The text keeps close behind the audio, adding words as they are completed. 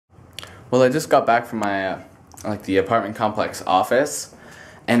Well, I just got back from my, like, the apartment complex office,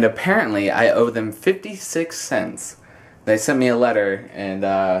 and apparently I owe them 56 cents. They sent me a letter, and,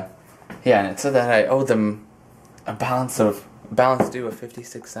 yeah, and it said that I owe them a balance due of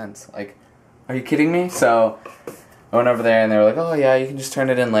 56 cents. Like, are you kidding me? So, I went over there, and they were like, oh, yeah, you can just turn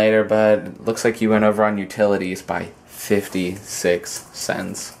it in later, but it looks like you went over on utilities by 56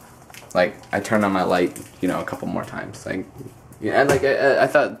 cents. Like, I turned on my light, you know, a couple more times. Like, yeah, and, like, I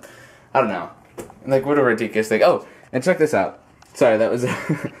thought, I don't know. Like, what a ridiculous thing. Oh, and check this out. Sorry, that was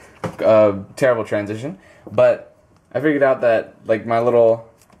a terrible transition. But I figured out that, like, my little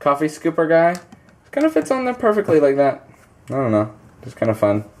coffee scooper guy kind of fits on there perfectly like that. I don't know. Just kind of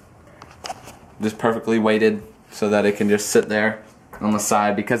fun. Just perfectly weighted so that it can just sit there on the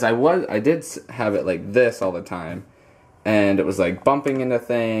side. Because I did have it like this all the time. And it was, like, bumping into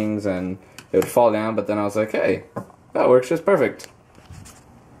things and it would fall down. But then I was like, hey, that works just perfect.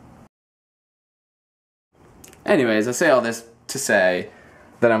 Anyways, I say all this to say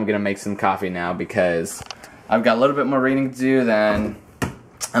that I'm going to make some coffee now because I've got a little bit more reading to do, then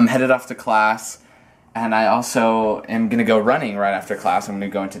I'm headed off to class, and I also am going to go running right after class. I'm going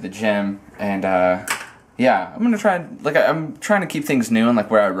to go into the gym, and yeah, I'm going to try, like, I'm trying to keep things new and, like,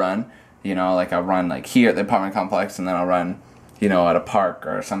 where I run, you know, like, I'll run, like, here at the apartment complex, and then I'll run, you know, at a park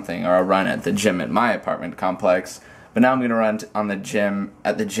or something, or I'll run at the gym at my apartment complex, but now I'm going to run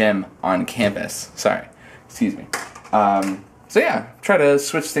at the gym on campus. Sorry. Excuse me. So yeah, try to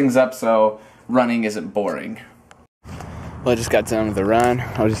switch things up so running isn't boring. Well, I just got done with the run.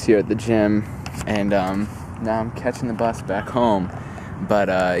 I was just here at the gym, and now I'm catching the bus back home. But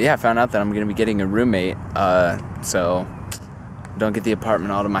yeah, I found out that I'm going to be getting a roommate, so don't get the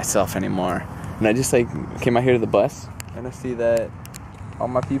apartment all to myself anymore. And I just, like, came out here to the bus, and I see that all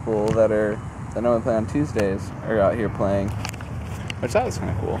my people that normally play on Tuesdays are out here playing, which that was kind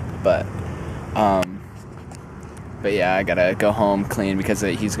of cool. But yeah, I gotta go home clean because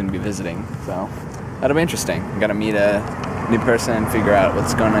he's gonna be visiting, so that'll be interesting. I gotta meet a new person and figure out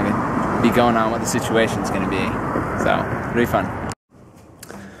what's gonna be going on, what the situation's gonna be. So it'll be fun.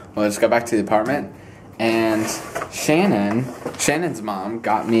 Well, I just got back to the apartment, and Shannon's mom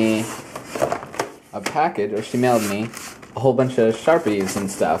got me a package, or she mailed me a whole bunch of Sharpies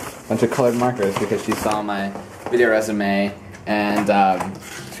and stuff, a bunch of colored markers because she saw my video resume, and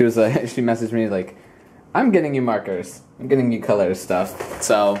she was like, she messaged me like, I'm getting you markers. I'm getting you color stuff.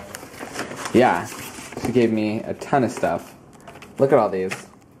 So, yeah, she gave me a ton of stuff. Look at all these.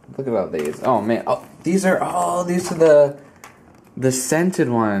 Look at all these. Oh man. Oh, these are the scented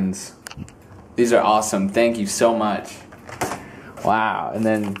ones. These are awesome. Thank you so much. Wow. And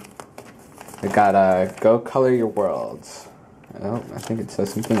then I got Go Color Your Worlds. Oh, I think it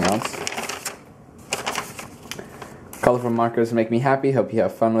says something else. Colorful markers make me happy. Hope you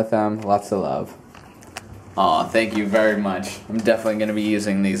have fun with them. Lots of love. Aw, thank you very much. I'm definitely going to be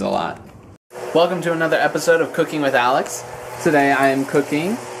using these a lot. Welcome to another episode of Cooking with Alex. Today I am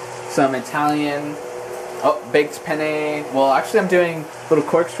cooking some Italian, baked penne. Well, actually I'm doing little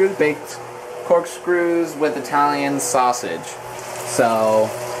baked corkscrews with Italian sausage. So,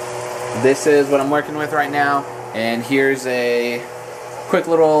 this is what I'm working with right now, and here's a quick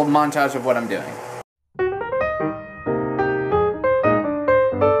little montage of what I'm doing.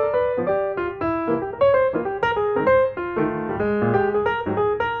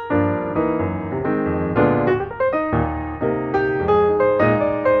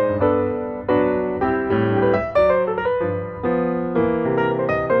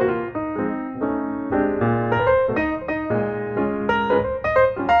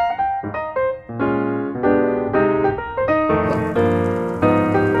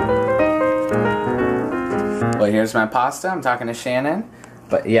 Well, here's my pasta. I'm talking to Shannon.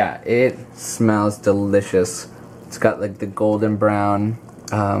 But yeah, it smells delicious. It's got like the golden brown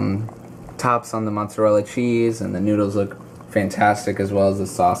tops on the mozzarella cheese, and the noodles look fantastic as well as the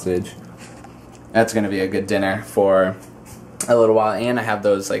sausage. That's gonna be a good dinner for a little while. And I have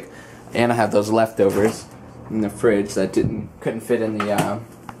those leftovers in the fridge that couldn't fit in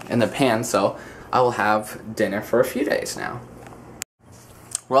the pan, so I will have dinner for a few days now.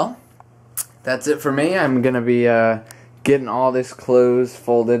 Well, that's it for me. I'm gonna be getting all this clothes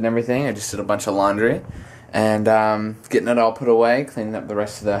folded and everything. I just did a bunch of laundry, and getting it all put away, cleaning up the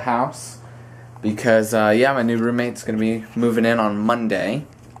rest of the house, because yeah, my new roommate's gonna be moving in on Monday,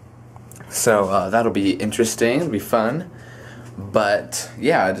 so that'll be interesting. It'll be fun. But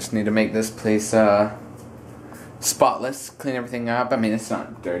yeah, I just need to make this place spotless, clean everything up. I mean, it's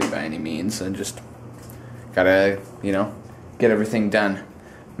not dirty by any means, and just gotta, you know, get everything done.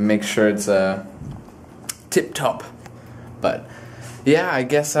 Make sure it's tip-top. But yeah, I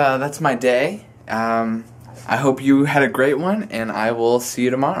guess that's my day. I hope you had a great one, and I will see you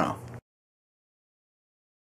tomorrow.